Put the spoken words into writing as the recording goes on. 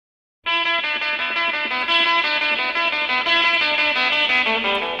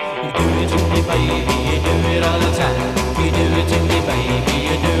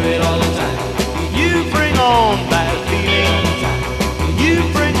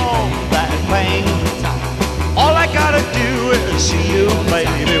pain. All I gotta do is see you,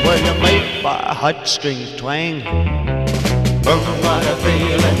 baby, when you make my heartstrings twang. Oh, what a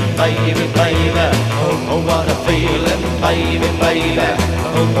feeling, baby, baby. Oh, what a feeling, baby, baby.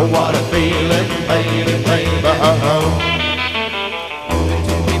 Oh, what a feeling, baby, baby. Do it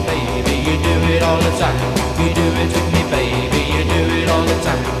to me, baby, you do it all the time. You do it to me, baby, you do it all the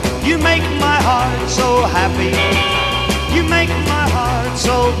time. You make my heart so happy. You make my heart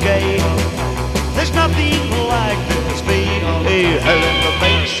so gay. There's nothing like this feeling that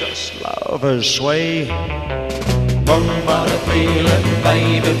makes us lovers sway. Oh, what a feeling,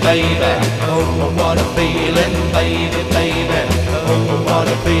 baby, baby. Oh, what a feeling, baby, baby. Oh, what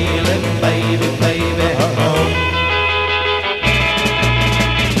a feeling, baby, baby.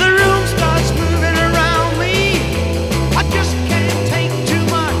 The room starts moving around me. I just can't take too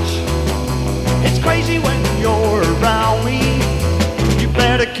much. It's crazy when you're around me. You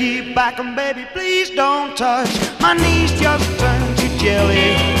better keep back and baby, please don't touch. My knees just turn to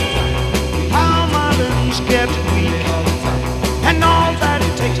jelly. How my limbs get weak, and all that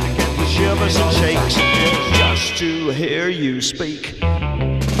it takes to get the shivers and shakes is just to hear you speak.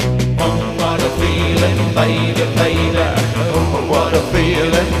 Oh, what a feeling, baby, baby. Oh, what a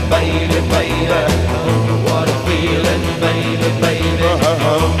feeling, baby, baby.